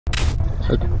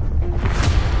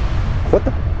What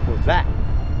the was that?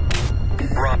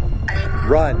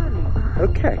 Run.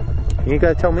 Okay. You ain't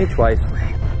gotta tell me twice.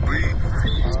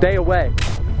 Stay away.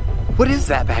 What is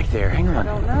that back there? Hang on. I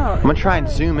don't know. I'm gonna try and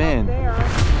zoom in.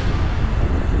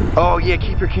 Oh yeah,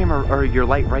 keep your camera or your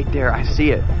light right there. I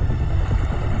see it. I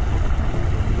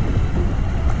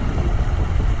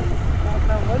don't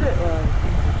know what it was.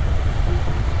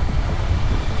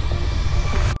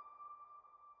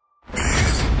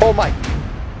 Oh my.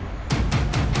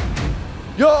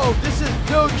 Yo, this is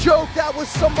no joke. That was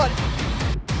somebody.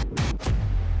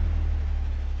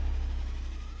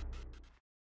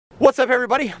 What's up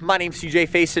everybody? My name's CJ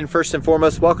Faison. First and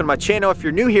foremost, welcome to my channel. If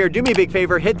you're new here, do me a big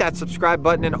favor, hit that subscribe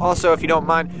button, and also if you don't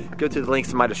mind, go to the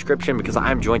links in my description because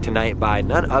I'm joined tonight by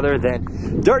none other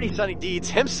than Dirty Sunny Deeds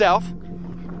himself.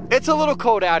 It's a little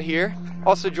cold out here.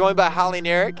 Also joined by Holly and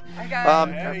Eric.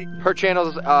 Her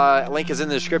channel's link is in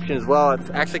the description as well. It's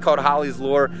actually called Holly's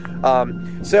Lore.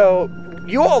 So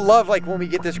you all love like when we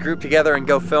get this group together and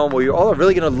go film. Well, you all are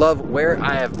really gonna love where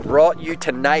I have brought you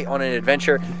tonight on an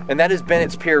adventure, and that is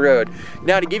Bennett's Pier Road.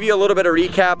 Now to give you a little bit of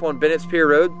recap on Bennett's Pier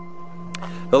Road,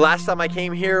 the last time I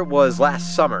came here was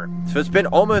last summer. So it's been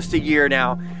almost a year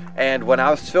now. And when I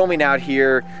was filming out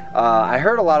here, I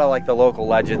heard a lot of like the local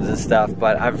legends and stuff,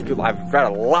 but I've read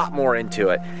a lot more into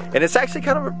it. And it's actually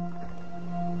kind of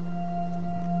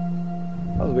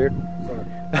that was weird.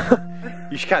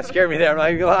 You kind of scared me there, I'm not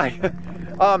even gonna lie.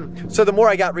 So the more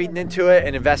I got reading into it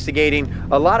and investigating,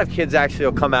 a lot of kids actually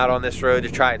will come out on this road to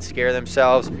try and scare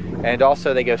themselves. And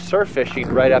also they go surf fishing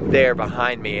right up there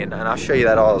behind me, and I'll show you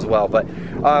that all as well. But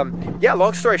yeah,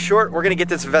 long story short, we're gonna get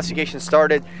this investigation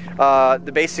started.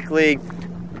 Basically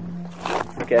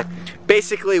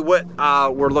what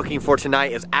we're looking for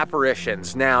tonight is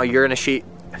apparitions. Now you're gonna see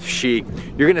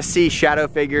shadow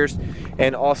figures,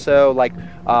 and also like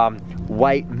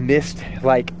white mist,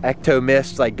 like ecto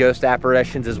mist, like ghost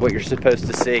apparitions is what you're supposed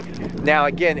to see. Now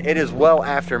again, it is well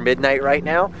after midnight right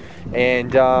now,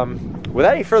 and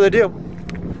without any further ado,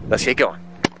 let's get going.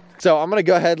 So I'm gonna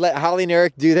go ahead and let Holly and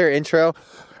Eric do their intro.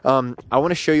 I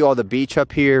want to show you all the beach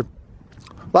up here.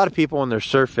 A lot of people on their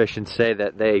surf fishing say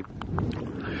that they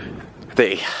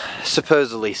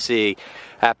supposedly see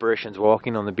apparitions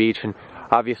walking on the beach, and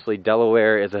obviously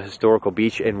Delaware is a historical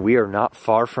beach, and we are not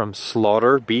far from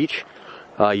Slaughter Beach.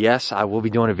 Yes, I will be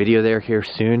doing a video there here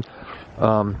soon.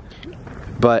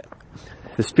 But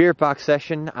the spirit box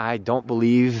session, I don't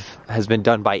believe has been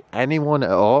done by anyone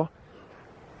at all.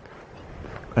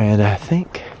 And I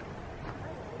think...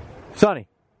 Sonny!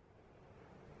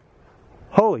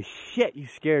 Holy shit, you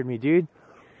scared me, dude.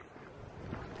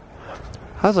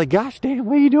 I was like, gosh damn,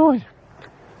 what are you doing?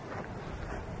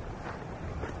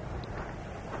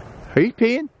 Are you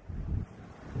peeing?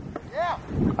 Yeah.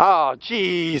 Oh,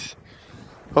 jeez.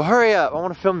 Well, hurry up. I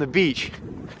want to film the beach.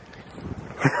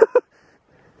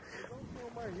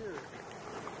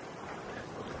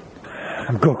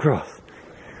 I'm going across.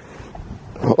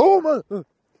 Oh my!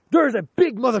 There's a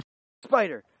big mother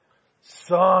spider.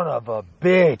 Son of a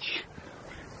bitch.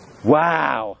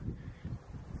 Wow.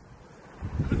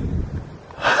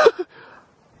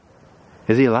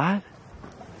 Is he alive?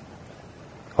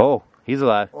 Oh, he's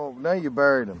alive. Oh, now you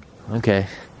buried him. Okay.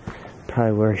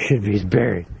 Probably where he should be is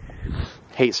buried.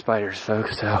 Hate spiders,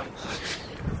 folks, so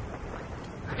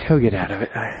he'll get out of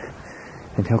it.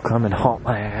 And he'll come and haunt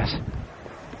my ass.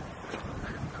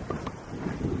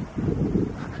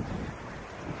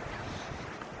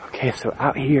 Okay, so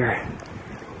out here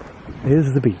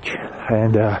is the beach.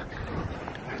 And I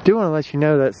do want to let you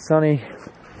know that Sonny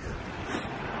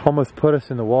almost put us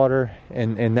in the water,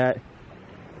 and that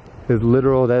is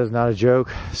literal, that is not a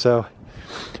joke. So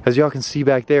as y'all can see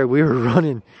back there, we were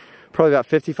running probably about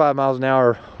 55 miles an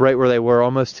hour right where they were,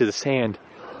 almost to the sand.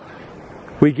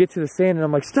 We get to the sand and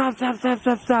I'm like, stop, stop, stop,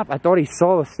 stop, stop. I thought he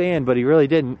saw the sand, but he really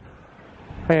didn't.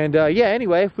 And yeah,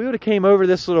 anyway, if we would have came over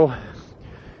this little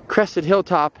crested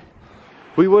hilltop,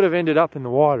 we would have ended up in the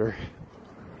water.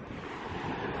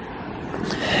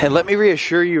 And let me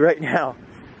reassure you right now,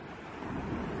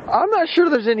 I'm not sure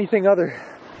there's anything other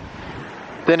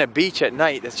than a beach at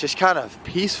night that's just kind of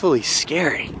peacefully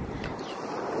scary.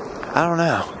 I don't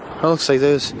know. It looks like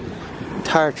those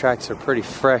tire tracks are pretty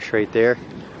fresh right there.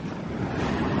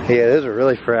 Yeah, those are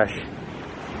really fresh.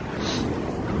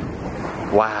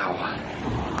 Wow.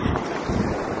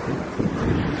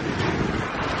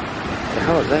 What the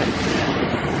hell is that?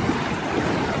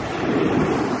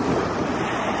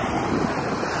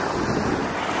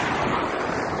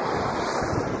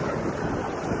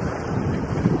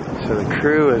 So the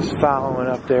crew is following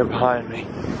up there behind me.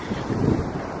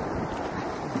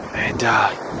 And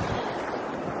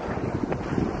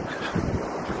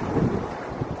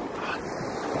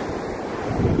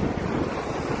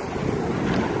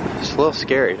a little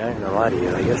scary, not even gonna lie to you.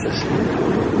 I guess this.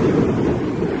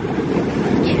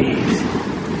 Jeez.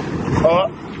 Oh,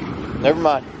 never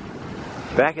mind.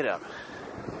 Back it up.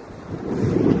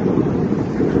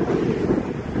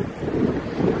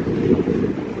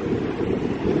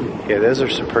 Yeah, those are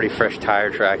some pretty fresh tire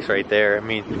tracks right there. I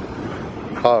mean,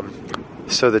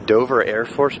 so the Dover Air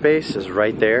Force Base is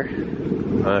right there. I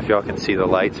don't know if y'all can see the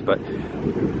lights, but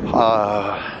in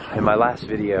my last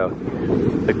video,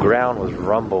 the ground was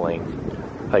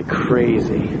rumbling like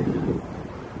crazy.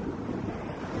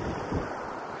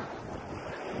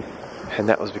 And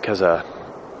that was because a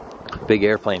big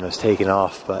airplane was taking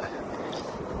off, but...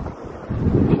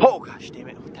 Oh gosh, damn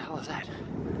it, what the hell is that?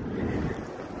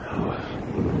 Oh.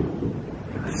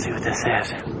 Let's see what this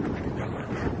is.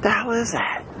 What the hell is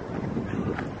that?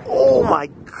 Oh my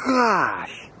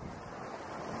gosh!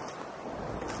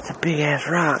 It's a big ass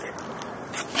rock.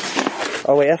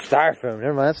 Oh wait, that's styrofoam.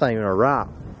 Never mind, that's not even a rock.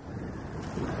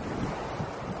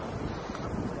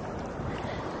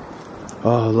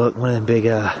 Oh look, one of them big,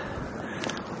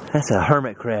 that's a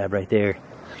hermit crab right there.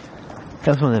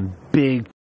 That's one of them big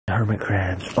hermit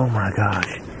crabs. Oh my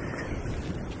gosh.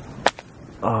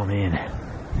 Oh man.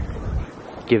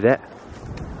 Give that.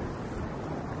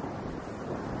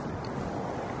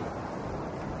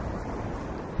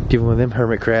 Give one of them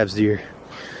hermit crabs to your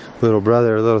little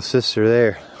brother or little sister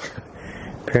there.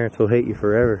 Parents will hate you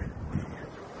forever.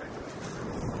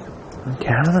 Okay,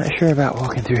 I'm not sure about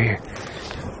walking through here.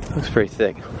 Looks pretty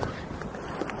thick.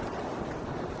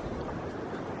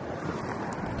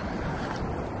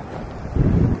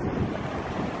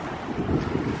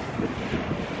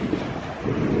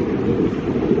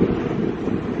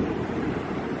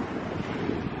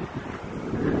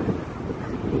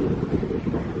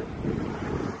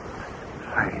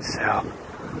 Alright, so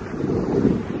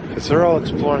as they're all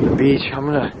exploring the beach, I'm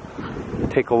gonna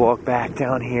take a walk back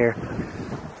down here.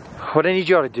 What I need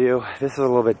y'all to do, this is a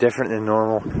little bit different than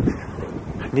normal.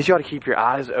 I need y'all to keep your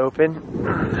eyes open.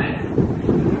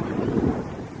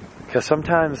 Because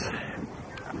sometimes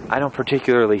I don't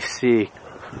particularly see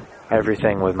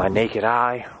everything with my naked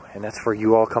eye. And that's where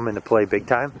you all come into play big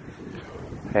time.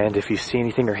 And if you see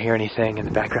anything or hear anything in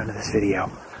the background of this video,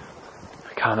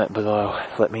 comment below.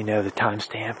 Let me know the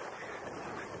timestamp.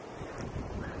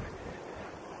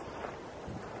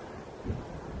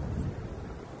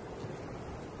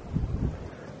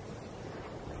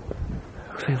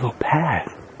 Looks like a little path.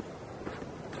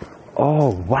 Oh,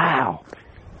 wow.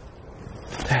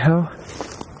 What the hell?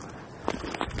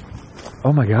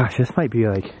 Oh my gosh, this might be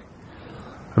like...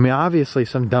 I mean, obviously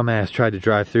some dumbass tried to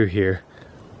drive through here.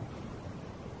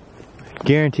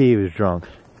 Guarantee he was drunk.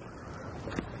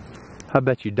 I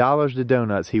bet you dollars to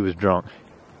donuts he was drunk.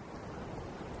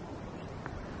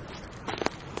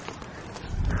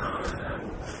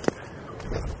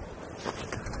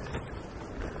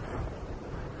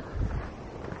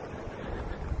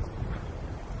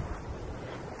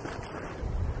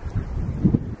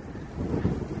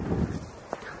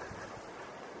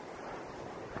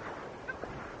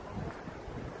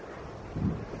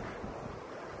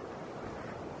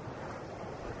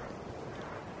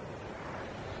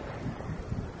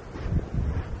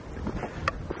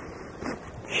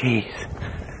 Jeez.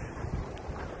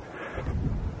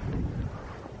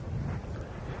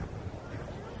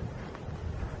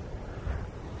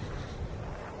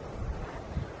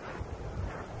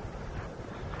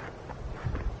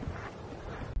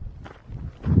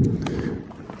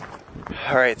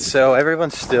 Alright, so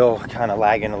everyone's still kind of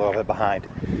lagging a little bit behind.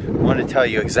 I wanted to tell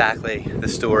you exactly the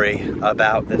story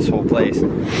about this whole place.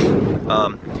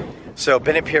 So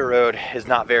Bennett Pier Road is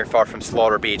not very far from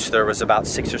Slaughter Beach. There was about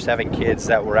 6 or 7 kids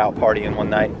that were out partying one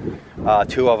night.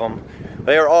 2 of them,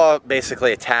 they were all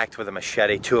basically attacked with a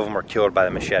machete. 2 of them were killed by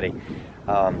the machete.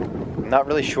 I'm not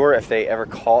really sure if they ever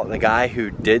caught the guy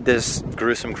who did this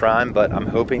gruesome crime, but I'm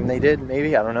hoping they did,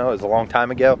 maybe. I don't know, it was a long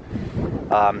time ago.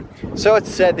 So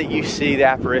it's said that you see the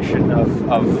apparition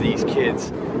of these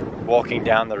kids walking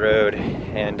down the road,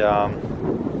 and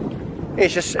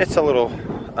it's a little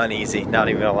uneasy, not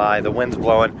even gonna lie. The wind's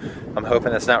blowing. I'm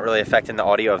hoping that's not really affecting the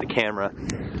audio of the camera.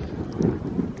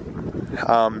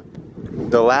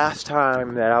 The last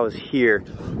time that I was here,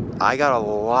 I got a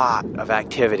lot of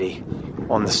activity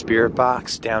on the spirit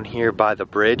box down here by the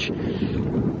bridge,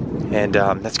 and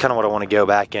that's kind of what I want to go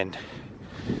back and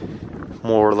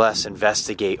more or less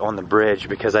investigate on the bridge,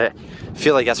 because I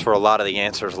feel like that's where a lot of the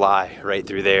answers lie, right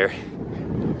through there.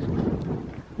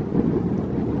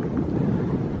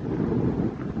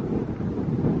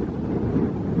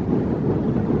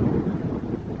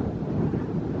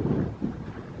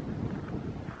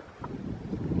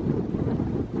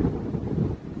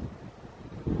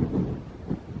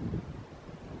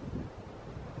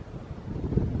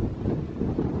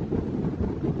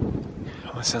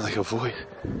 That sounds like a voice.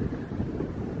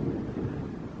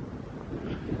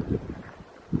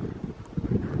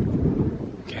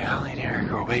 Okay, Holly and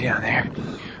Eric are way down there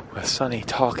with Sonny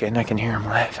talking. I can hear him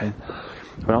laughing.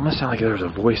 But it almost sounds like there's a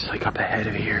voice like up ahead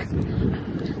of here. I'm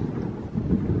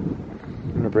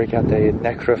gonna break out the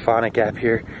necrophonic app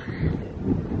here.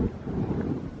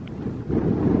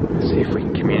 See if we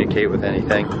can communicate with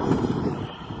anything.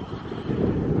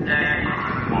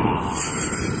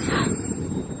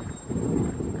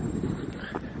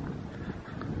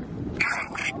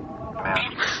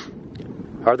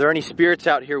 Are there any spirits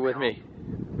out here with me?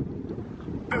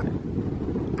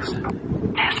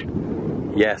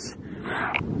 Yes.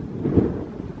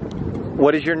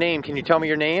 What is your name? Can you tell me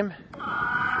your name?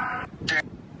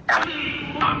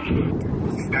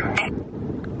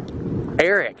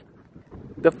 Eric.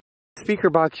 The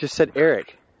speaker box just said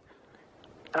Eric.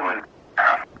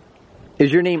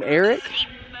 Is your name Eric?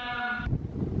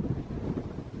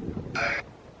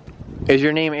 Is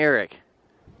your name Eric?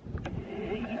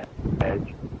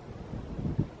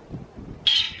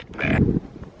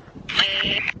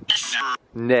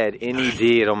 Ned,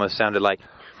 N-E-D, it almost sounded like.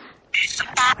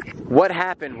 What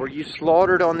happened? Were you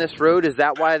slaughtered on this road? Is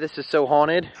that why this is so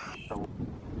haunted?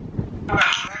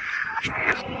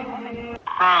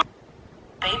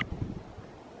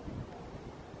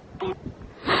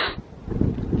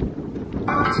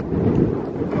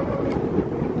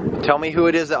 Tell me who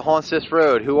it is that haunts this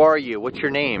road. Who are you? What's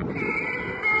your name?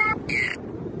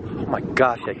 Oh my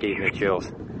gosh, that gave me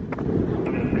chills.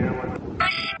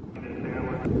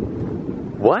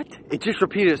 What? It just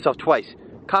repeated itself twice.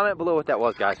 Comment below what that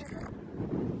was, guys.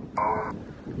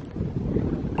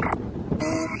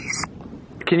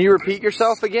 Can you repeat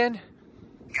yourself again?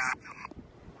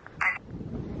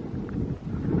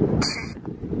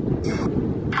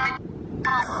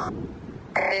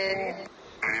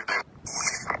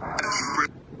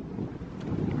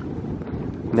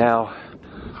 Now,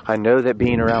 I know that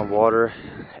being around water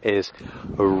is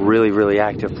a really, really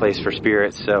active place for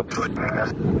spirits, so...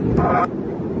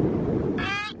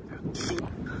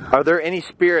 Are there any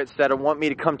spirits that want me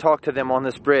to come talk to them on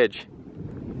this bridge?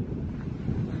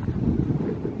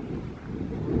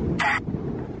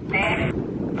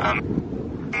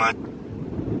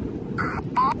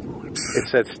 It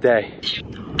said stay.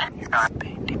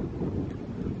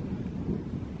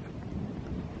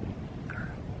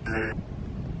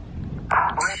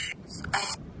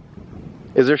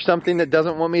 Is there something that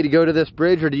doesn't want me to go to this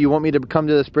bridge, or do you want me to come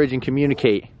to this bridge and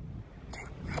communicate?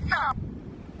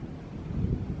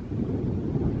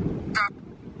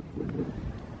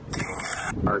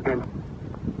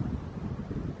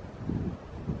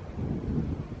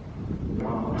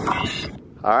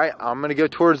 Alright, I'm going to go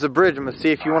towards the bridge. I'm going to see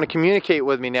if you want to communicate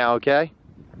with me now, okay?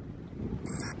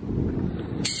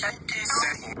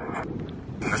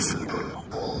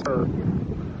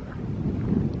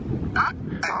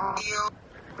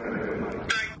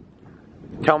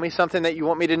 Tell me something that you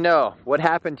want me to know. What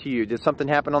happened to you? Did something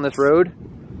happen on this road?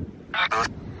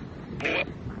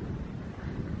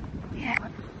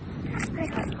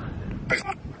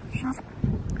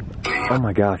 Oh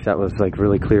my gosh, that was like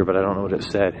really clear, but I don't know what it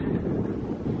said.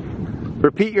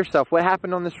 Repeat yourself. What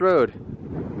happened on this road?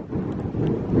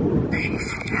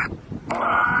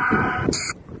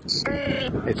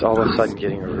 It's all of a sudden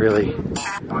getting really,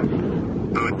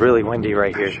 really windy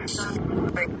right here.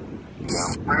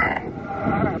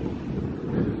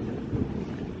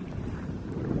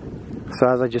 So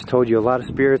as I just told you, a lot of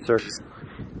spirits are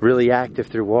really active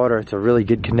through water. It's a really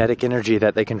good kinetic energy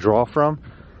that they can draw from.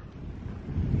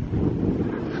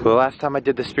 Well, the last time I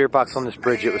did the spirit box on this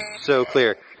bridge, it was so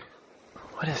clear.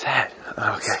 What is that?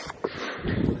 Okay.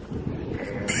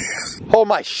 Oh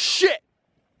my shit!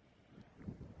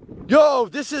 Yo,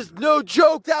 this is no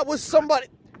joke. That was somebody.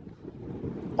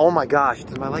 Oh my gosh.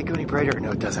 Does my light go any brighter?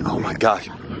 No, it doesn't. Oh my gosh.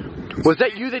 Was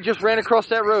that you that just ran across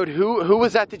that road? Who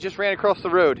was that just ran across the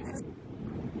road?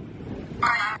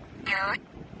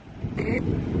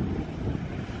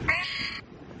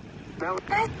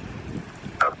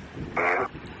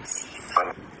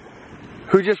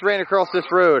 Who just ran across this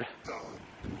road?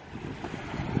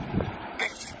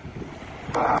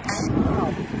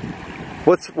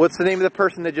 What's the name of the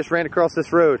person that just ran across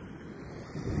this road?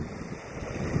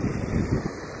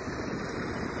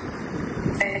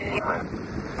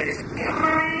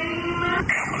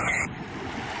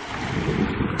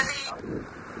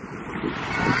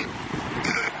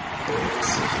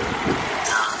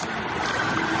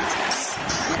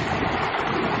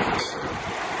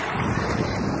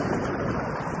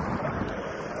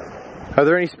 Are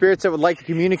there any spirits that would like to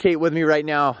communicate with me right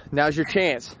now? Now's your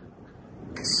chance.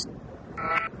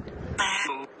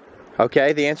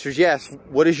 Okay, the answer is yes.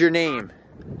 What is your name?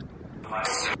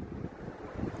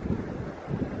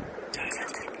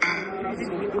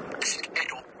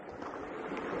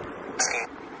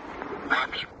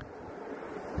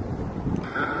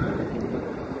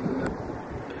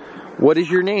 What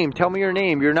is your name? Tell me your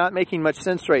name. You're not making much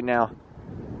sense right now.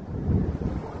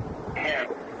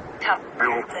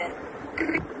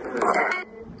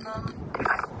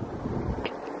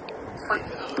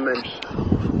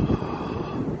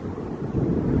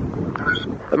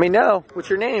 Let me know. What's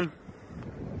your name?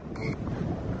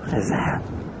 What is that?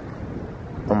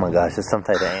 Oh my gosh, it's some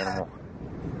type of animal.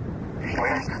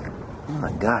 Oh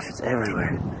my gosh, it's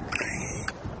everywhere.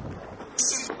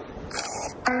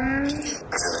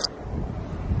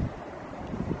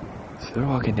 So they're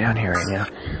walking down here right now.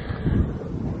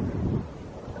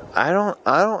 I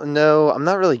don't know. I'm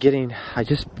not really getting. I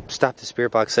just stopped the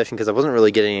spirit box session because I wasn't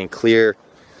really getting any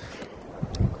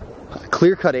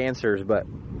clear-cut answers. But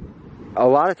a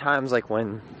lot of times, like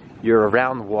when you're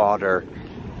around water,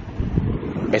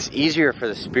 it's easier for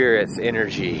the spirit's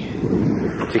energy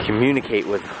to communicate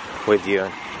with you.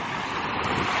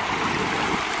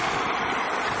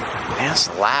 Man, it's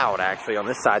loud actually on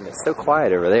this side, and it's so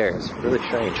quiet over there. It's really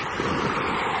strange.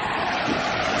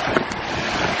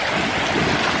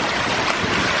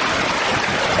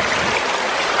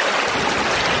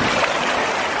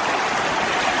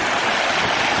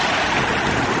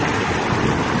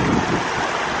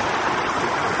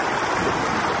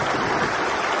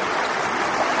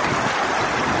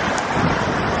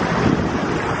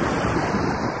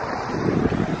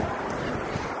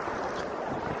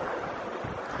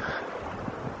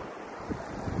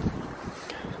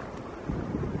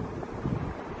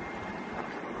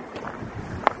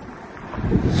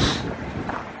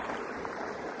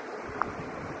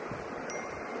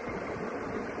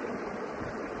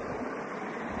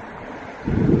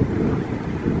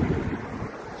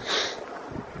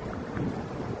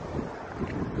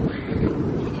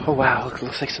 Oh wow, look, it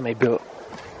looks like somebody built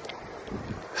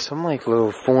some like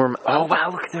little form. Oh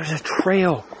wow, look, there's a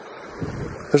trail.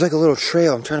 There's like a little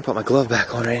trail. I'm trying to put my glove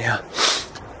back on right now.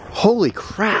 Holy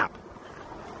crap.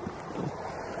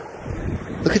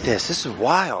 Look at this, this is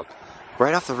wild.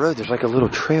 Right off the road, there's like a little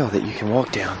trail that you can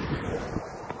walk down.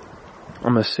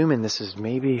 I'm assuming this is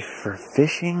maybe for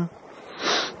fishing.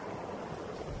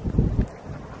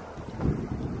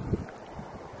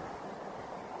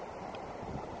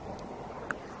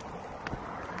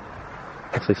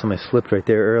 Looks like somebody slipped right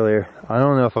there earlier. I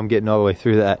don't know if I'm getting all the way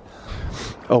through that.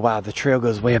 Oh wow, the trail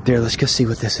goes way up there. Let's go see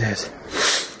what this is.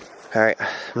 Alright, I'm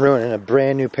ruining a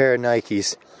brand new pair of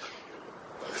Nikes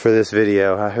for this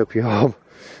video. I hope you all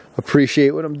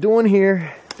appreciate what I'm doing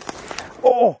here.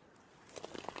 Oh!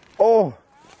 Oh!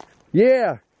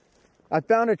 Yeah! I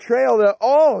found a trail that,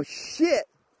 oh shit!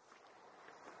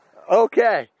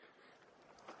 Okay.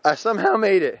 I somehow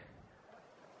made it.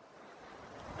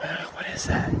 What is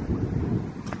that?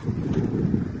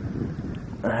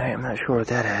 Alright, I'm not sure what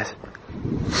that is.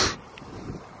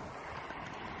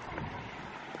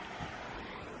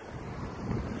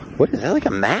 What is that, like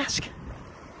a mask?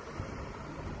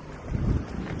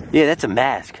 Yeah, that's a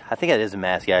mask. I think that is a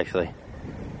mask, actually.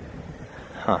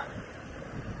 Huh.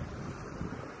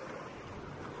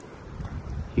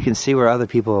 You can see where other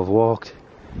people have walked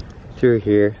through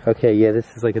here. Okay, yeah,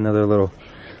 this is like another little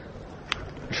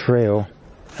trail.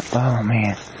 Oh,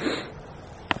 man.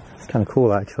 It's kind of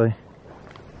cool, actually.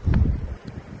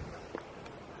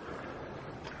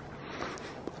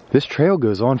 This trail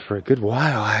goes on for a good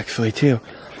while, actually, too.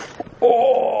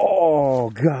 Oh,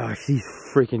 gosh, these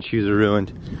freaking shoes are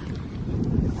ruined.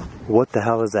 What the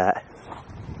hell is that?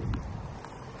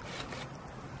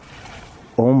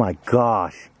 Oh my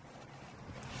gosh.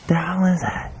 What the hell is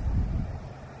that?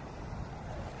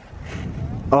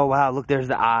 Oh wow, look, there's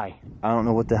the eye. I don't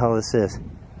know what the hell this is.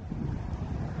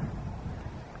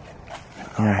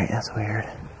 Alright, that's weird.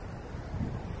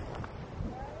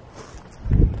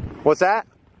 What's that?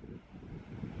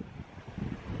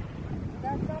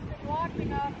 There's something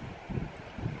watching us.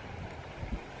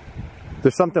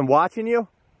 There's something watching you?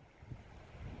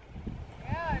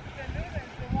 Yeah, it's been moving.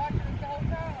 It's been watching us the whole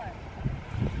time.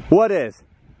 What is?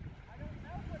 I don't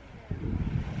know what it is.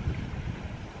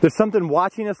 There's something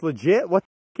watching us legit? What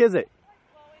the is it?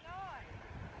 What's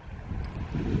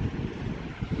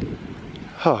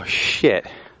going on? Oh shit.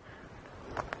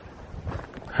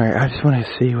 Alright, I just want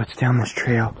to see what's down this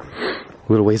trail. A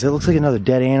little ways. That looks like another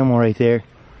dead animal right there.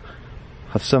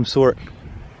 Of some sort.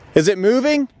 Is it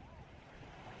moving?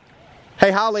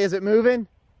 Hey Holly, is it moving?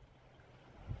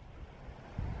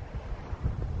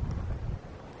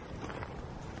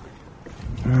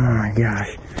 Oh my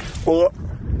gosh. Oh.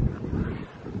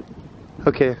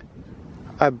 Okay,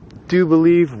 I do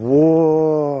believe,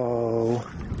 whoa.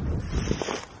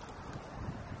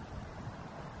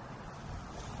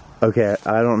 Okay,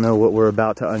 I don't know what we're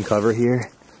about to uncover here.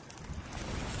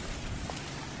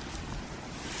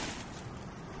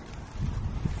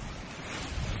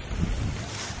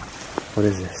 What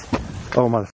is this? Oh,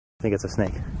 mother, I think it's a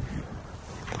snake.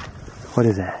 What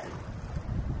is that?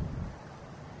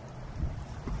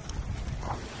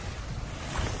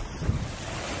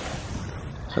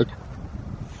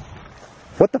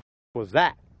 What the was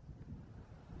that?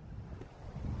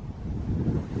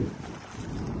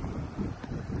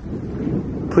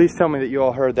 Please tell me that you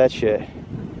all heard that shit.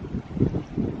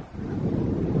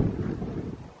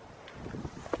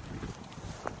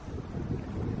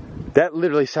 That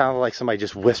literally sounded like somebody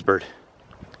just whispered.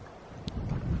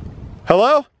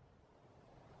 Hello?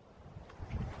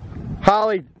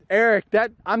 Holly, Eric,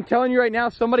 that I'm telling you right now,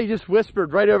 somebody just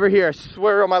whispered right over here. I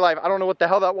swear on my life. I don't know what the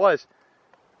hell that was.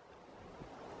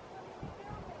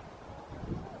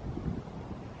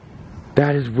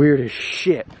 That is weird as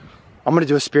shit. I'm gonna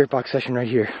do a spirit box session right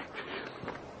here.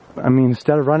 I mean,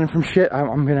 instead of running from shit,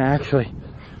 I'm gonna actually,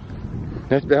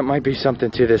 that might be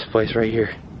something to this place right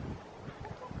here.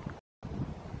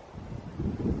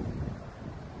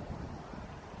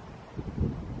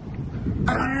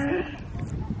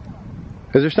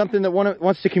 Is there something that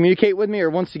wants to communicate with me or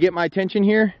wants to get my attention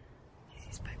here?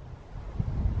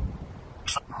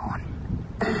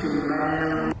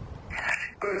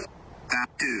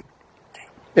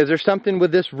 Is there something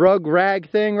with this rag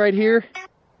thing right here?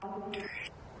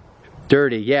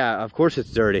 Dirty, yeah, of course it's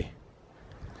dirty.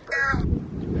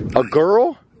 A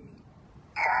girl?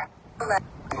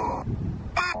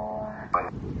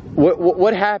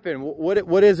 What happened?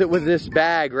 What is it with this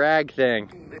rag thing?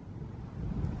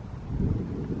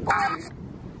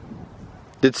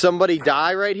 Did somebody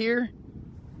die right here?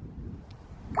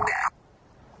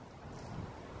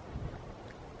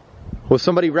 Was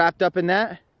somebody wrapped up in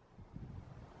that?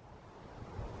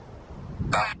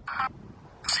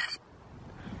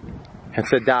 It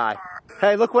said die.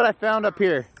 Hey, look what I found up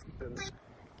here.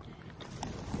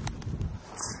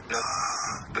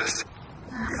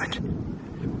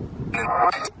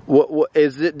 What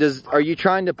is it? Are you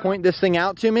trying to point this thing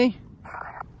out to me?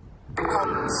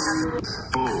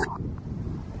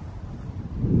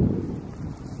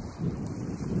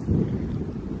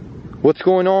 What's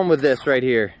going on with this right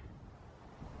here?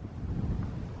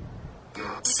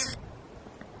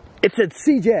 It said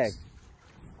CJ.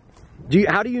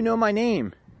 How do you know my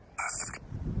name?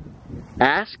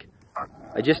 Ask?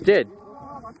 I just did.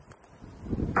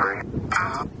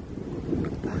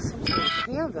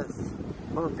 Now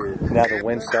the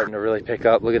wind's starting to really pick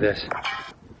up. Look at this.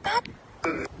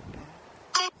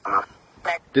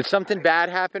 Did something bad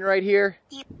happen right here?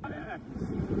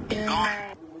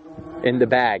 In the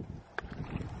bag.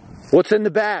 What's in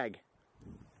the bag?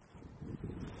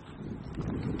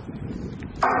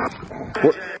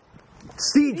 What?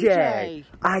 CJ!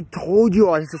 I told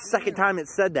you, it's the second time it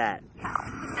said that.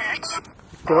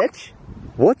 Bitch?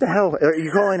 What the hell? Are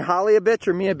you calling Holly a bitch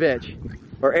or me a bitch?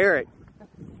 Or Eric?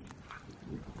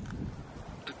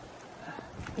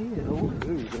 Ew.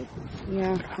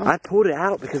 Yeah. I pulled it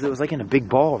out because it was like in a big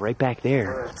ball right back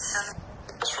there.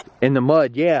 In the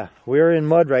mud, yeah. We're in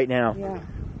mud right now. Yeah.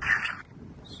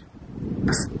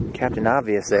 Captain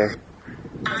Obvious there.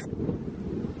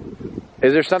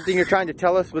 Is there something you're trying to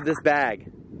tell us with this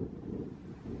bag?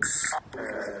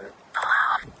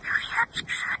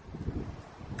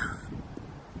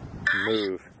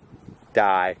 Move.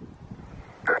 Die.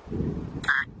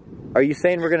 Are you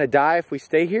saying we're gonna die if we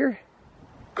stay here?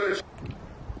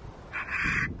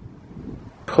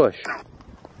 Push.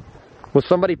 Was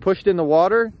somebody pushed in the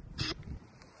water?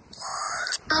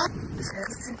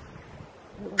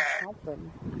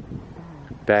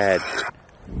 Bad.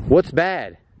 What's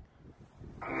bad?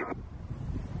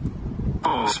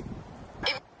 I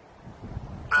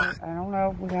don't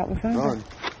know. We got the phone. Run.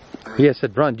 Yeah, I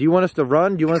said run. Do you want us to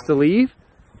run? Do you want us to leave?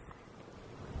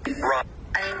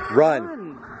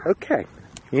 Run. Okay.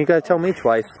 You ain't gotta tell me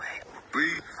twice.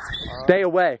 Stay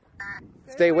away.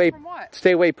 Stay away. From what?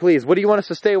 Stay away, please. What do you want us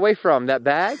to stay away from? That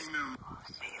bag?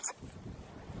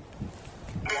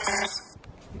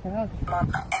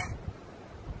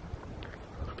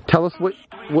 Tell us what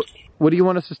do you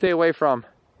want us to stay away from?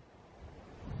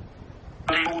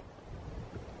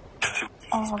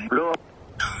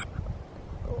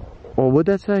 Well, what'd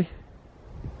that say?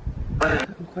 I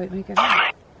couldn't quite make it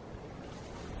out.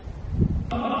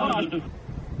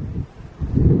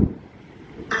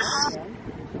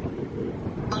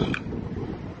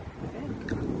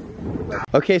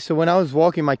 Okay, so when I was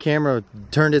walking, my camera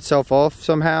turned itself off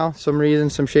somehow, some reason,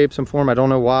 some shape, some form. I don't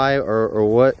know why or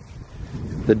what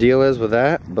the deal is with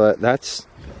that, but that's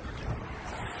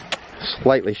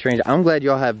slightly strange. I'm glad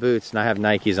y'all have boots and I have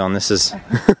Nikes on. This is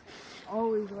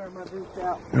Always wear my boots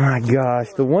out. my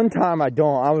gosh, the one time I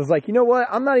don't, I was like, you know what?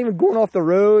 I'm not even going off the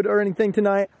road or anything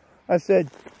tonight. I said,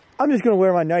 I'm just gonna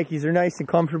wear my Nikes. They're nice and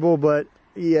comfortable, but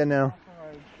yeah, no.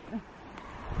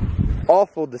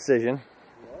 Awful decision.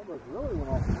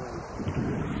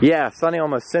 Yeah, Sonny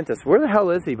almost sent us. Where the hell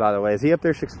is he, by the way? Is he up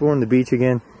there exploring the beach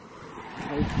again?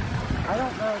 I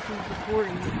don't know if he's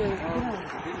recording.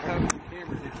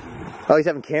 Oh, he's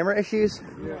having camera issues?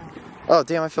 Yeah. Oh,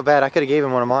 damn, I feel bad. I could have gave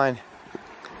him one of mine.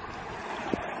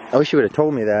 I wish you would have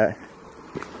told me that.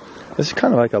 This is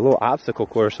kind of like a little obstacle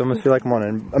course. I almost feel like I'm on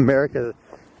an America's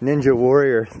Ninja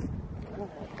Warrior.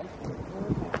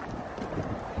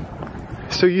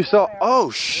 So you saw,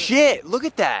 oh shit, look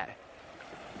at that.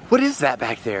 What is that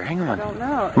back there? Hang on. I don't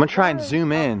know. I'm gonna try and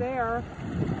zoom in. There.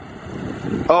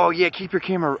 Oh yeah, keep your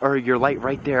camera or your light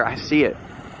right there. I see it.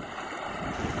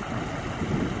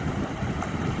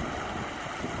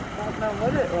 I don't know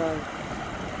what it was.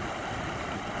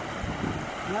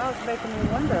 Now it's making me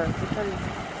wonder because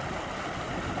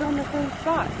it's still in the same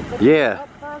spot. But Yeah. Up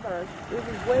further, it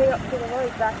was way up to the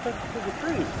right, back to the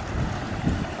trees.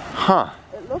 Huh.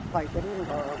 It looked like it anyway.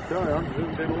 I'm telling you, I'm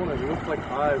zoomed in on it. It looks like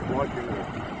eyes watching it.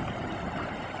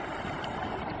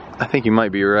 I think you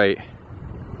might be right.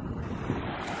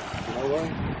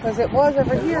 Because it was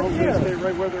over here too. Stay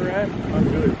right where they're at. I'm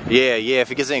good. Yeah,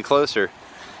 if it gets any closer.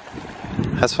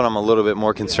 That's when I'm a little bit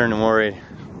more concerned and worried.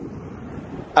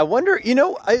 I wonder, you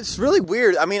know, it's really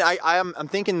weird. I mean, I'm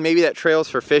thinking maybe that trail's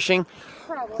for fishing.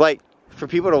 Probably. Like, for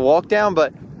people to walk down,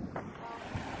 but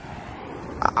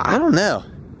I don't know.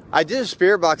 I did a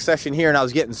spirit box session here and I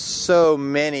was getting so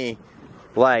many,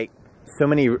 like, so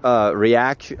many not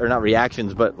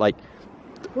reactions, but like.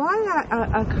 Why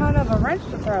a kind of a wrench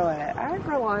to throw in it? I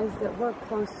realized that we're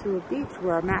close to a beach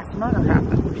where a mass murder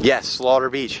happened. Yes, Slaughter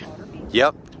Beach.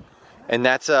 Yep. And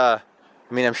that's, I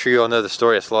mean, I'm sure you all know the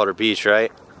story of Slaughter Beach,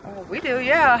 right? Oh, we do,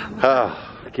 yeah. Oh,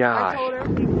 gosh. I told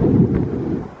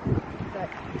everything.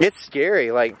 It's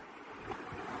scary, like,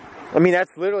 I mean,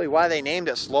 that's literally why they named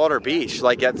it Slaughter Beach.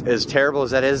 Like, that's, as terrible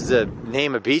as that is to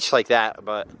name a beach like that,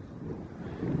 but.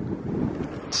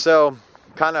 So,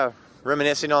 kind of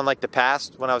reminiscing on, like, the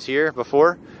past when I was here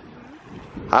before.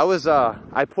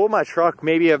 I pulled my truck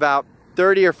maybe about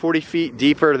 30 or 40 feet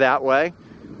deeper that way.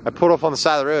 I pulled off on the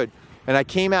side of the road. And I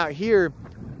came out here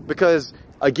because,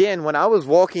 again, when I was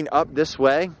walking up this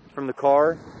way from the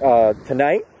car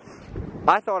tonight,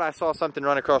 I thought I saw something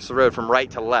run across the road from right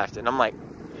to left. And I'm like,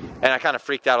 and I kind of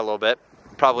freaked out a little bit,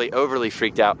 probably overly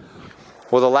freaked out.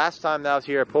 Well, the last time that I was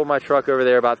here, I pulled my truck over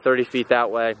there about 30 feet that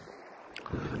way.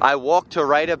 I walked to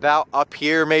right about up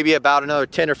here, maybe about another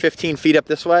 10 or 15 feet up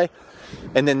this way.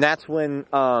 And then that's when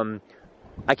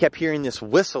I kept hearing this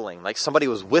whistling, like somebody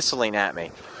was whistling at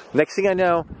me. Next thing I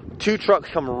know, two trucks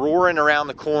come roaring around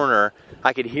the corner.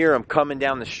 I could hear them coming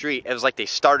down the street. It was like they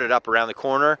started up around the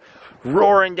corner,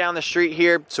 roaring down the street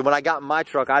here. So when I got in my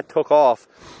truck, I took off.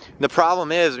 And the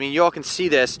problem is, I mean, you all can see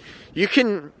this.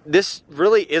 This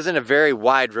really isn't a very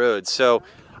wide road. So,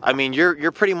 I mean,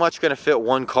 you're pretty much going to fit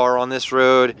one car on this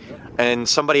road, and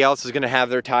somebody else is going to have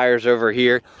their tires over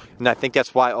here. And I think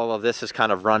that's why all of this is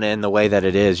kind of run in the way that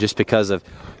it is, just because of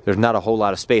there's not a whole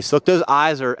lot of space. Look, those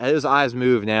eyes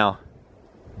move now.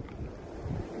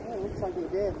 Yeah, it looks like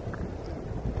it did.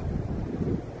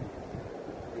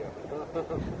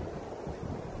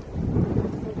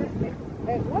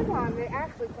 At one time, they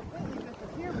actually completely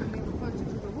disappeared when they were closer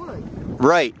to the woods.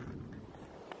 Right.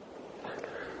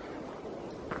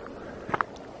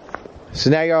 So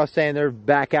now you're all saying they're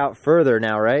back out further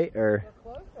now, right? Or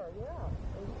They're closer, yeah.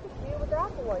 And you can see it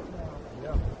without the light now.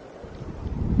 Yeah.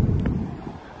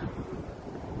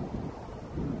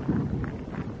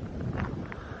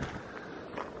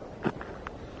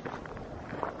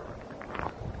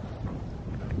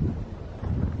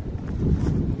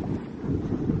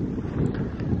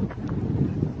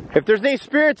 if there's any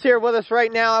spirits here with us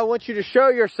right now, I want you to show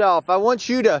yourself. I want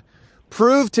you to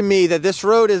prove to me that this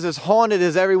road is as haunted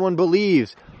as everyone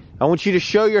believes. I want you to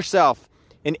show yourself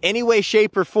in any way,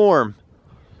 shape, or form.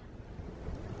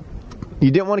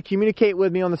 You didn't want to communicate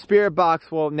with me on the spirit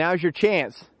box. Well, now's your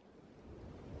chance.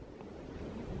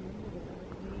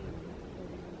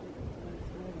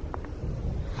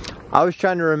 I was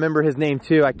trying to remember his name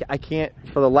too. I can't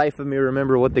for the life of me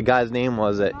remember what the guy's name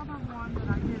was. Another one that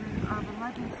I did the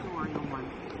legend story on.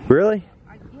 Really?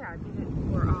 Yeah, I did it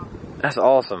for That's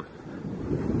awesome.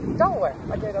 Delaware.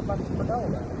 I did a bunch for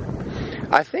Delaware.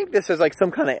 I think this is like some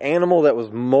kind of animal that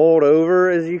was mulled over,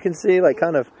 as you can see, like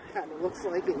kind of looks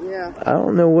like it, yeah. I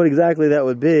don't know what exactly that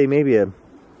would be. Maybe a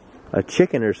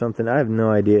chicken or something. I have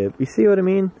no idea. You see what I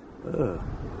mean? Ugh.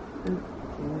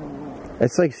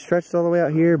 It's like stretched all the way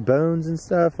out here, bones and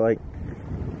stuff, like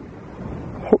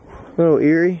a little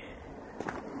eerie.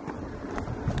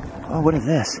 Oh, what is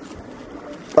this?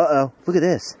 Uh-oh, look at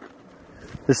this.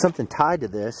 There's something tied to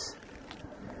this.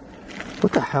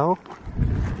 What the hell?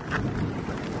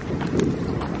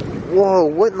 Whoa,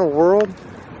 what in the world?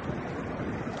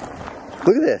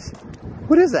 Look at this.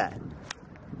 What is that?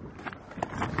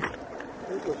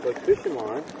 It looks like fishing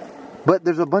line. But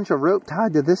there's a bunch of rope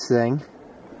tied to this thing.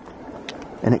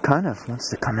 And it kind of wants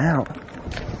to come out.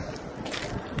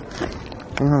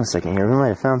 Hang on a second here. We might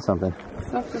have found something.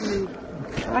 Something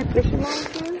like fishing line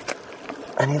here?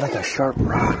 I need like a sharp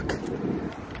rock.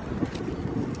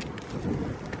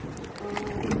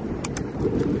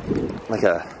 Like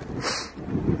a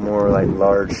more like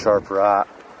large sharp rock.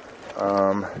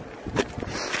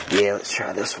 Yeah, let's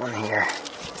try this one here.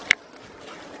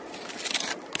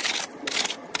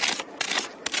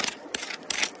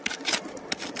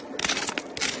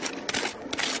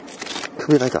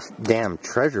 Could be like a damn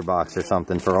treasure box or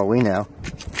something for all we know.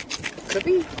 Could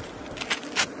be.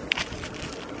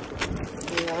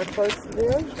 We are close to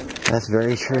the ocean. That's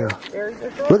very true. There's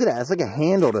the shore. Look at that. It's like a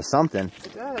handle to something.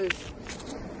 It does.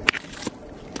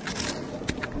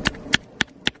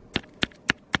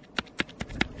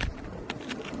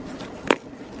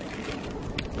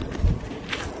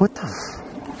 What the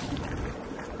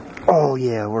Oh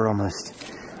yeah, we're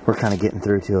kind of getting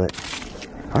through to it.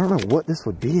 I don't know what this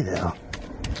would be though.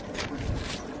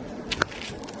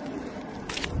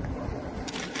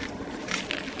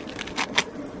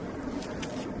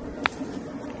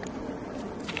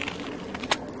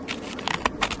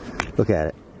 Look at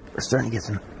it. We're starting to get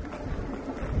some.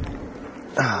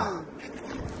 Oh,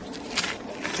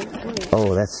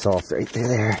 oh that's soft right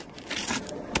there.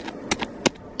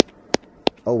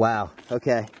 Oh wow,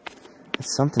 okay.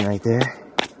 That's something right there.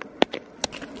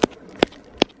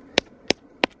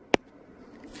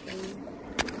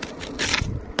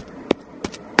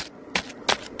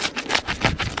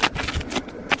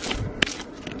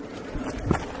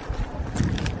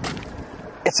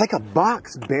 It's like a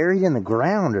box buried in the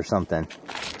ground or something.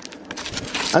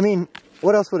 I mean,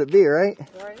 what else would it be, right?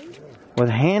 Right? With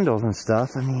handles and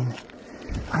stuff, I mean,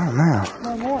 I don't know.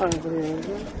 No more over there, is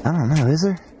there? I don't know, is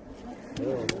there?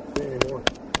 No, I don't see any more.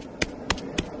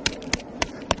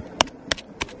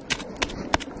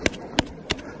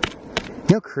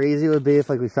 You know how crazy it would be if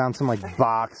like we found some like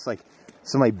box, like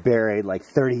somebody buried like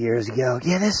 30 years ago.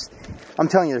 Yeah, this, I'm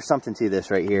telling you, there's something to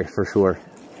this right here for sure.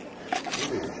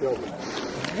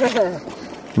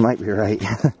 You might be right.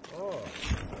 Oh,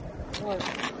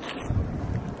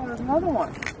 there's another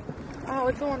one. Oh,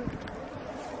 it's on.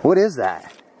 What is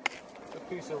that? A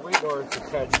piece of rebar that's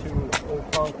attached to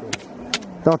old concrete.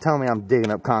 Don't tell me I'm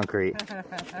digging up concrete.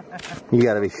 You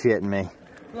gotta be shitting me.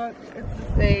 Look, it's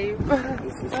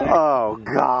the same. Oh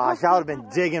gosh, I would have been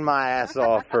digging my ass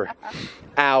off for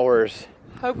hours.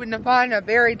 Hoping to find a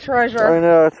buried treasure. I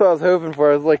know, that's what I was hoping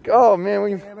for. I was like, oh man,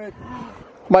 we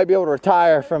might be able to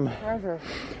retire from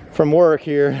work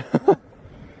here. All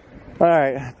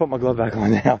right, put my glove back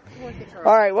on now.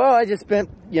 All right, well, I just spent,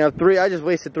 I just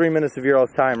wasted 3 minutes of your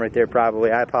all's time right there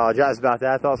probably. I apologize about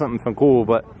that. I thought something cool,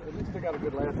 but. At least I got a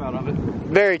good laugh out of it.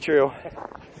 Very true.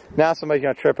 Now somebody's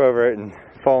gonna trip over it and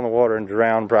fall in the water and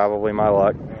drown, probably, my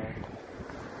luck.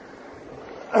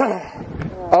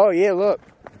 Oh yeah, look.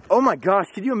 Oh my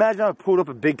gosh, could you imagine if I pulled up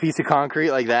a big piece of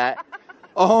concrete like that?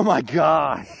 Oh my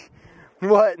gosh.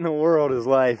 What in the world is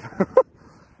life?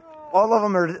 All of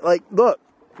them are like, look,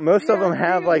 most of them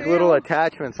have like little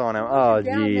attachments on them. Oh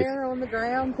Down geez. there on the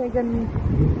ground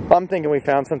thinking. I'm thinking we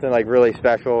found something like really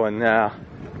special and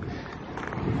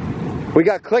we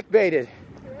got clickbaited.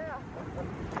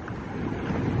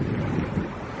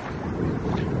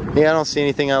 Yeah, I don't see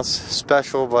anything else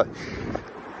special, but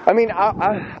I mean,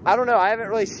 I don't know. I haven't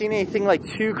really seen anything like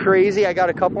too crazy. I got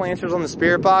a couple answers on the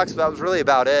spirit box, but that was really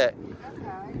about it.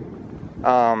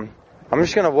 Okay. I'm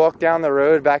just gonna walk down the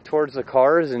road back towards the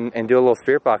cars and do a little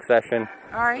spirit box session.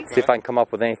 All right. See if I can come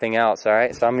up with anything else. All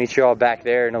right. So I'll meet you all back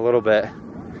there in a little bit.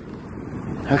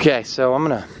 Okay. So I'm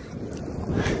gonna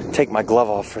take my glove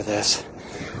off for this.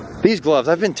 These gloves,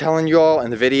 I've been telling you all in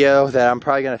the video that I'm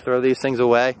probably gonna throw these things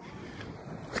away.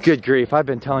 Good grief, I've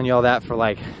been telling you all that for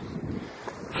like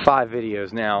 5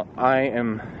 videos now. I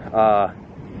am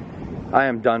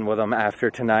done with them after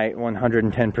tonight,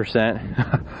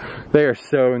 110%. They are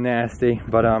so nasty,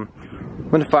 but I'm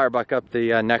gonna fire back up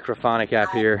the Necrophonic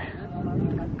app here.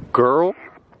 Girl?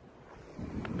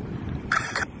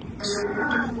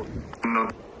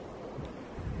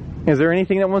 Is there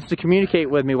anything that wants to communicate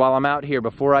with me while I'm out here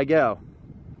before I go?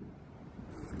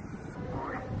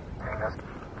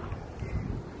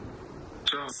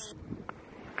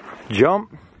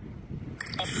 Jump.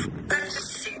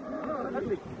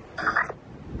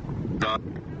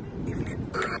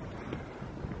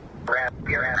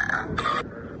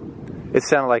 It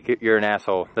sounded like you're an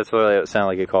asshole. That's what it sounded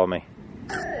like it called me.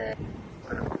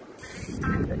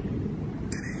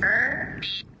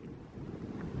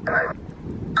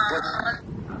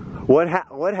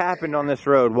 What happened on this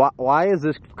road? Why is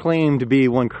this claimed to be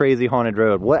one crazy haunted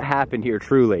road? What happened here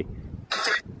truly?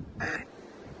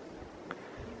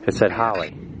 It said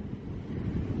Holly.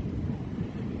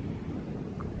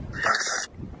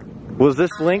 Was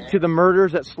this linked to the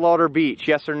murders at Slaughter Beach?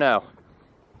 Yes or no?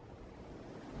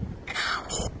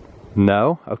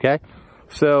 No? Okay.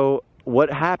 So,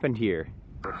 what happened here?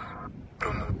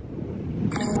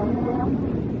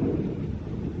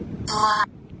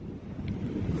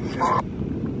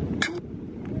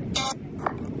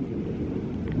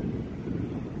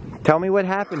 Tell me what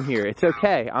happened here. It's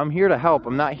okay. I'm here to help.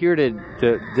 I'm not here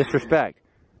to disrespect.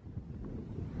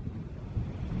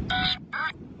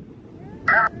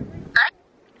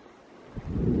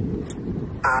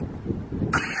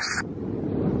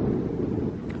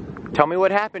 Tell me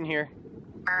what happened here.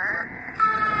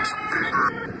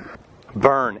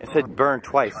 Burn. It said burn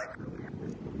twice.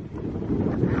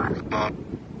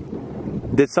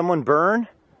 Did someone burn?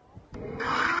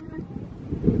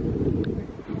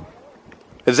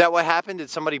 Is that what happened? Did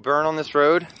somebody burn on this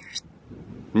road?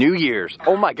 New Year's.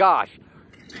 Oh my gosh.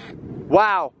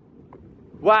 Wow.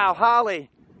 Wow, Holly.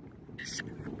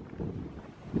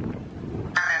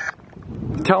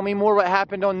 Tell me more what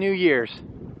happened on New Year's.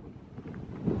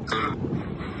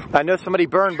 I know somebody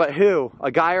burned, but who?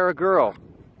 A guy or a girl?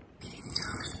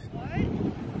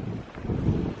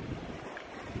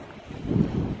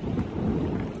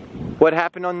 What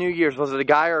happened on New Year's? Was it a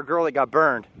guy or a girl that got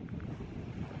burned?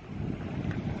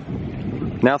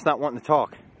 Now it's not wanting to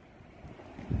talk.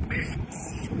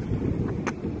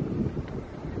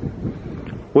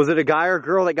 Was it a guy or a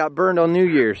girl that got burned on New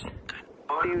Year's?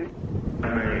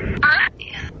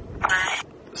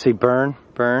 See, burn,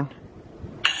 burn.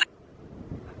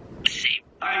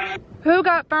 Who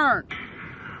got burned?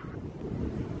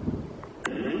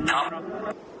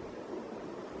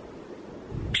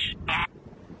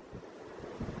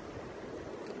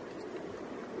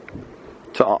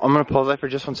 So I'm gonna pause that for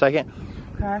just 1 second.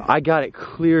 Okay. I got it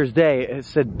clear as day. It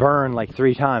said burn like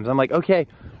 3 times. I'm like, okay,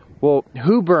 well,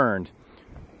 who burned?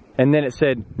 And then it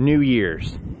said New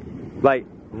Year's. Like,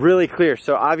 really clear.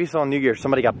 So obviously on New Year's,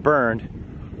 somebody got burned.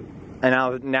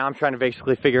 And now I'm trying to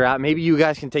basically figure out, maybe you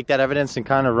guys can take that evidence and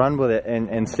kind of run with it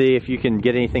and see if you can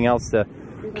get anything else to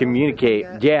communicate.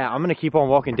 Yeah, I'm gonna keep on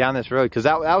walking down this road because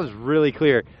that was really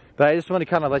clear. But I just want to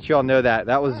kind of let you all know that.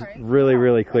 That was really,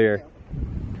 really clear.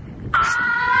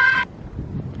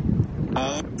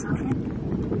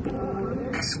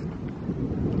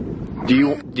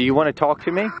 Do you want to talk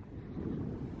to me?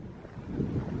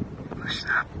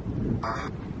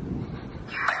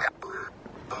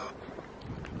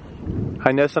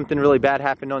 I know something really bad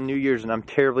happened on New Year's and I'm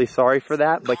terribly sorry for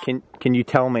that, but can you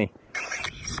tell me?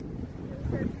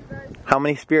 How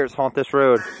many spirits haunt this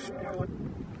road?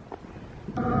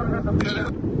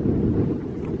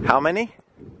 How many?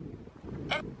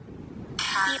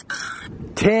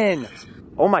 10.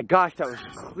 Oh my gosh, that was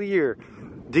clear.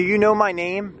 Do you know my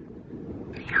name?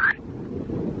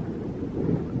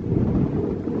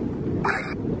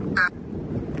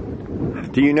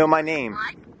 Do you know my name?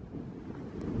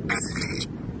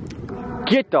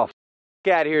 Get the f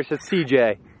out of here, says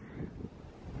CJ.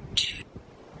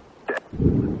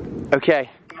 Okay.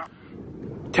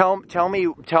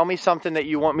 Tell me something that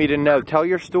you want me to know. Tell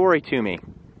your story to me.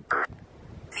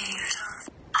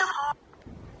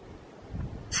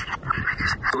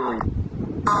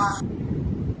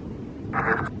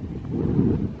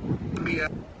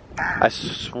 I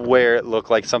swear it looked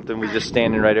like something was just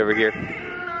standing right over here.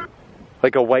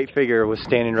 Like a white figure was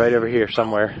standing right over here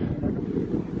somewhere.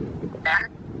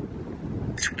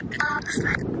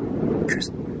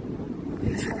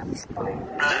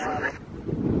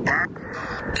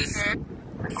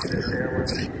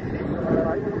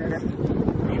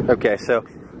 Okay, so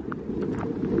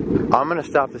I'm gonna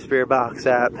stop the Spirit Box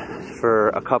app for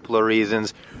a couple of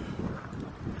reasons.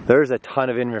 There's a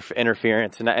ton of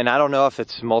interference, and I don't know if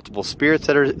it's multiple spirits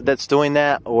that's doing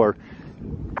that, or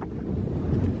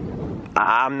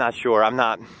I'm not sure. I'm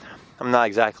not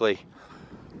exactly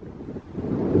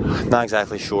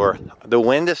sure. The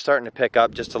wind is starting to pick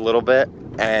up just a little bit,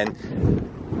 and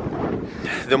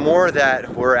the more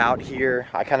that we're out here,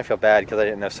 I kind of feel bad because I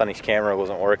didn't know Sonny's camera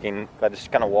wasn't working. I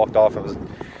just kind of walked off and was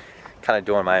kind of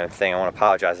doing my own thing. I want to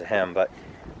apologize to him, but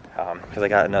because I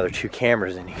got another 2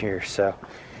 cameras in here, so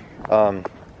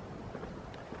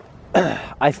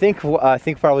I think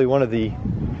probably one of the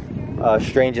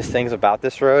strangest things about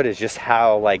this road is just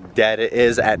how like dead it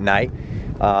is at night.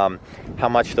 How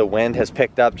much the wind has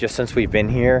picked up just since we've been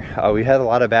here. We've had a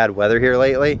lot of bad weather here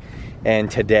lately,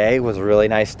 and today was a really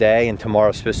nice day, and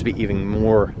tomorrow's supposed to be even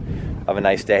more of a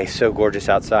nice day. So gorgeous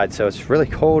outside. So it's really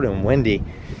cold and windy,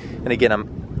 and again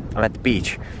I'm at the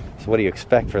beach, so what do you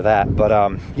expect for that?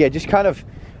 But yeah, just kind of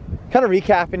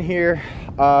recapping here.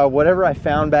 Whatever I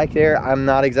found back there, I'm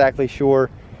not exactly sure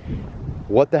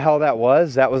what the hell that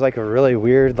was. That was like a really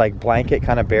weird like blanket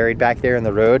kind of buried back there in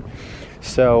the road.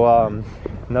 So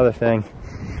another thing,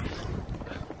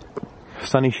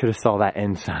 Sonny should have saw that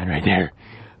end sign right there.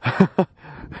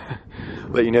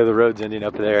 But you know the road's ending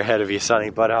up there ahead of you, Sonny.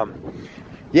 But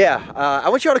yeah, I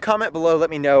want you all to comment below. Let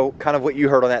me know kind of what you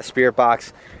heard on that spirit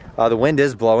box. The wind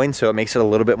is blowing, so it makes it a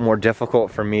little bit more difficult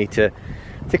for me to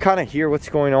kind of hear what's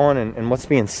going on and what's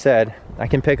being said. I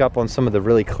can pick up on some of the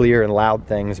really clear and loud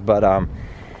things, but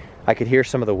I could hear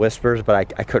some of the whispers, but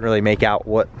I couldn't really make out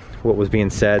what was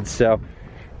being said. So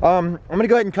I'm gonna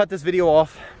go ahead and cut this video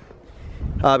off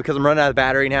because I'm running out of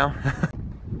battery now.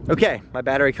 Okay, my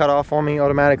battery cut off on me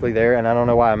automatically there, and I don't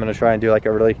know why. I'm gonna try and do like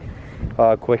a really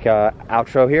quick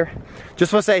outro here.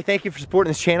 Just want to say thank you for supporting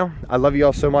this channel. I love you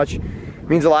all so much. It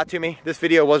means a lot to me. This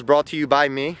video was brought to you by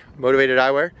me, Motivated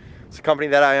Eyewear. It's a company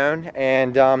that I own,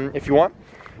 and if you want,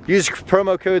 use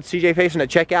promo code CJ Faison at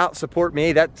checkout. Support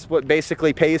me. That's what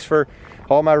basically pays for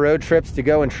all my road trips to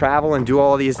go and travel and do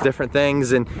all these different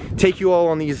things and take you all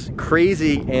on these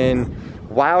crazy and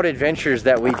wild adventures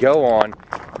that we go on.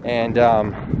 And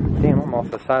damn, I'm off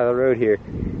the side of the road here.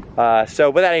 So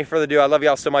without any further ado, I love you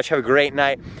all so much. Have a great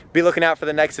night. Be looking out for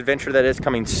the next adventure that is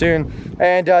coming soon.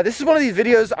 And this is one of these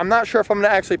videos, I'm not sure if I'm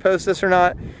gonna actually post this or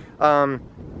not.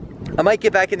 I might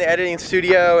get back in the editing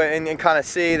studio and kind of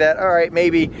see that, all right,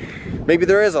 maybe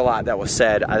there is a lot that was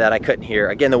said that I couldn't hear.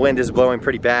 Again, the wind is blowing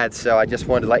pretty bad, so I just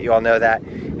wanted to let you all know that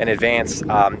in advance.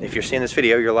 If you're seeing this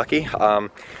video, you're lucky, because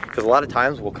a lot of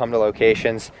times we'll come to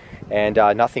locations and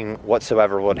nothing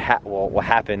whatsoever will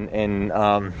happen,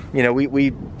 and you know,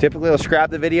 we typically will scrap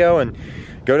the video and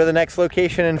go to the next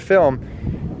location and film.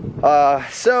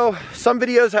 So some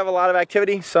videos have a lot of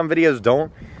activity, some videos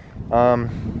don't.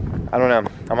 I don't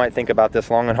know, I might think about this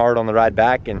long and hard on the ride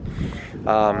back, and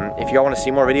if y'all want to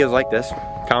see more videos like this,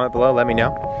 comment below, let me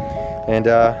know. And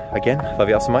again, love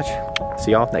y'all so much.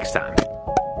 See y'all next time.